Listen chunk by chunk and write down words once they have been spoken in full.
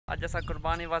अज अस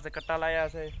कुर्बानी वास्ते कट्टा लाया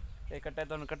से। ये कट्टे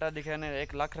तो कट्टा दिखे ने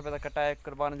 1 लाख रुपए का कट्टा है।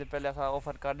 कुर्बानी से पहले असा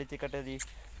ऑफर कर दी थी कट्टे की।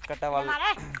 कट्टा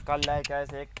वाला कल लाए आए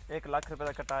से 1 लाख रुपए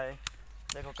का कट्टा है।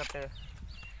 देखो कट्टे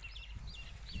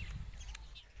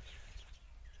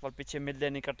और पीछे मिलते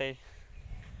नहीं कट्टे।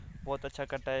 बहुत अच्छा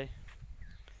कट्टा है।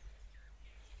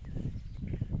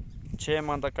 6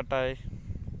 माह तक कट्टा है।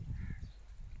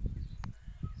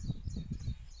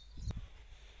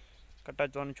 कट्टा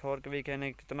तो छोड़ के भी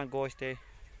कहने कितना गोश्त है।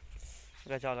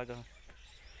 गजा लगा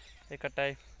ये कट्टा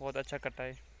है। बहुत अच्छा कट्टा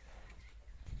है।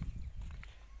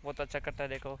 बहुत अच्छा कट्टा है।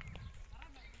 देखो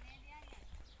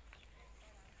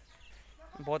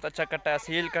बहुत अच्छा कट्टा है।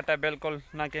 असील कट्टा है बिल्कुल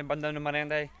ना कि बंदे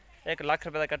मरेंदा है। 1 लाख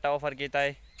रुपए का कट्टा ऑफर किया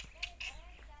है।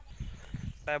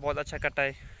 बहुत अच्छा कट्टा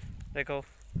है। देखो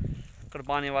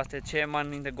कुर्बानी वास्ते 6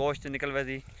 मन गोश्त निकल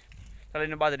वैसी। चलो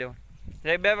इन्हें बाद दो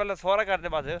बे वाला सोरा कर दे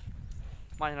बाद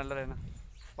माज न रहना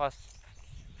बस।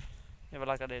 ये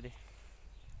वाला कर दे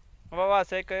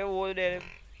बस एक वो दे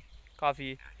काफ़ी।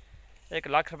 1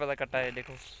 लाख रुपए का कट्टा है।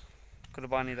 देखो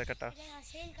कुर्बानी का कट्टा।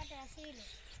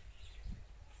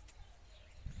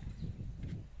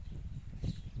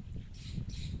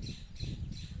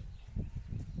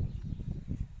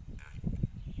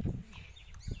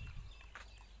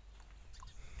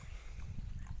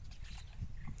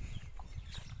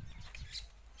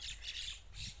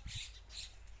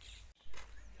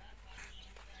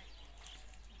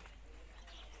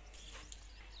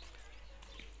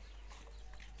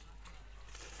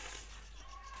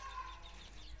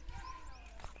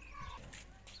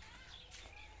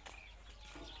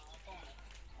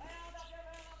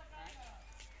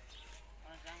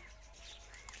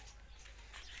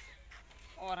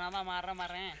 और आंदा मार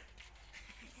रहे हैं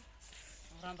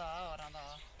और आंदा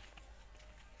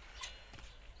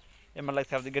ये मलिक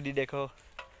साहब की गड्डी देखो।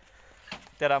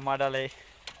 तेरा मॉडल है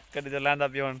गड्डी तो लांदा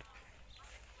पियोन।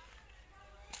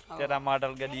 तेरा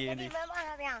मॉडल गड्डी है।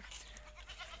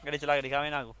 गड्डी चला के दिखावे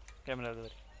ना को कैमरा दे।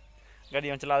 गड्डी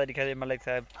में चला दे दिखा दे मलिक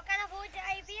साहब।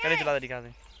 गड्डी चला दे दिखा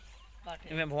दे।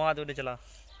 इनमें भुआ तो चला।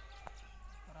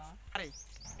 अरे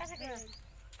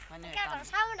मैंने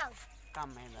काम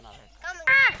में देना है।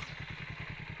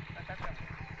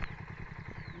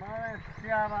 मैं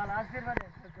सिया वाला आशीर्वाद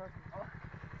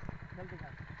जल्दी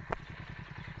कर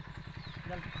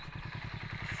जल्दी।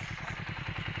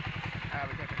 हां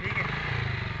बेटा ठीक है।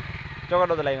 चौकट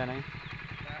तो लाई मैंने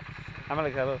हम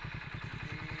लग साहब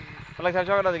मलिक साहब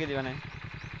चौकट तो की बने।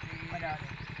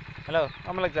 हेलो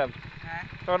मलिक साहब हां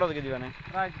चौकट तो की बने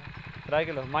राय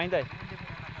किलो माइंदा है।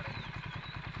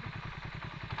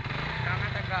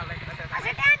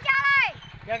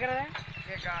 क्या कर रहे हैं?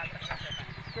 ये गाल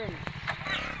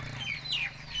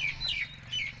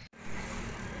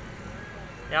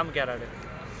हम क्या रहे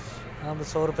हम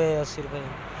 100 रुपये 80 रुपये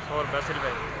 100 रुपये 80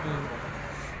 रुपये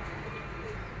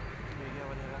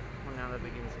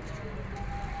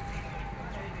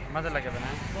मजा लगे बना।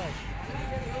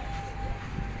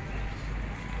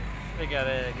 ये क्या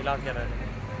रहे गिलास क्या रहे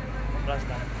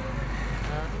रास्ता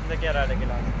हाँ क्या रहा है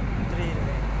गिलास 3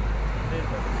 रुपये 3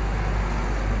 रुपये।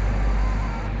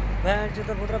 भैंस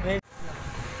तो पुत्र भेज